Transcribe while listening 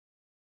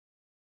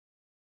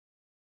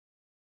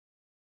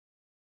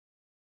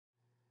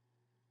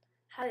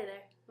Howdy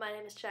there, my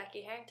name is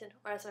Jackie Harrington,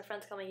 or as my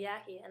friends call me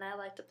Yaki, and I'd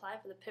like to apply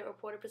for the pit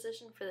reporter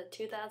position for the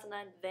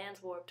 2009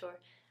 Vans Warped Tour.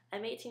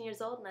 I'm 18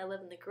 years old and I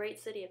live in the great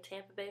city of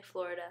Tampa Bay,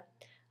 Florida.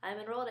 I am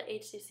enrolled at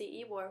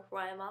HCC eWar,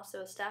 where I am also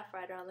a staff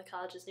writer on the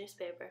college's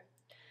newspaper.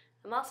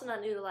 I'm also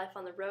not new to life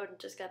on the road and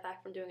just got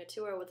back from doing a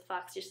tour with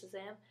Fox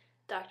Shazam,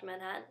 Dr.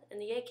 Manhattan,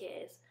 and the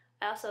AKAs.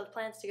 I also have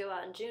plans to go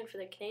out in June for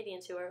the Canadian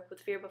tour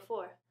with Fear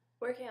Before.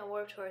 Working on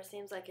Warped Tour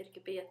seems like it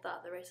could be a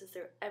thought that races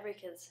through every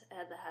kid's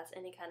head that has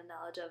any kind of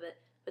knowledge of it,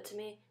 but to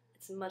me,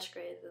 it's much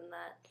greater than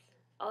that.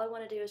 All I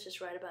want to do is just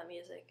write about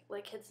music,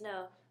 let kids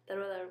know that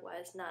would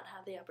otherwise not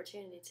have the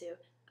opportunity to,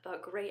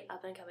 about great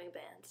up-and-coming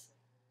bands.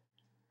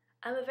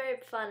 I'm a very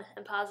fun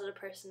and positive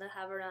person to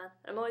have around.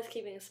 I'm always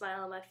keeping a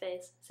smile on my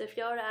face, so if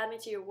y'all were to add me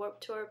to your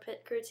Warped Tour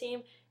pit crew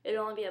team, it would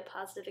only be a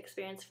positive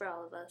experience for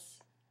all of us.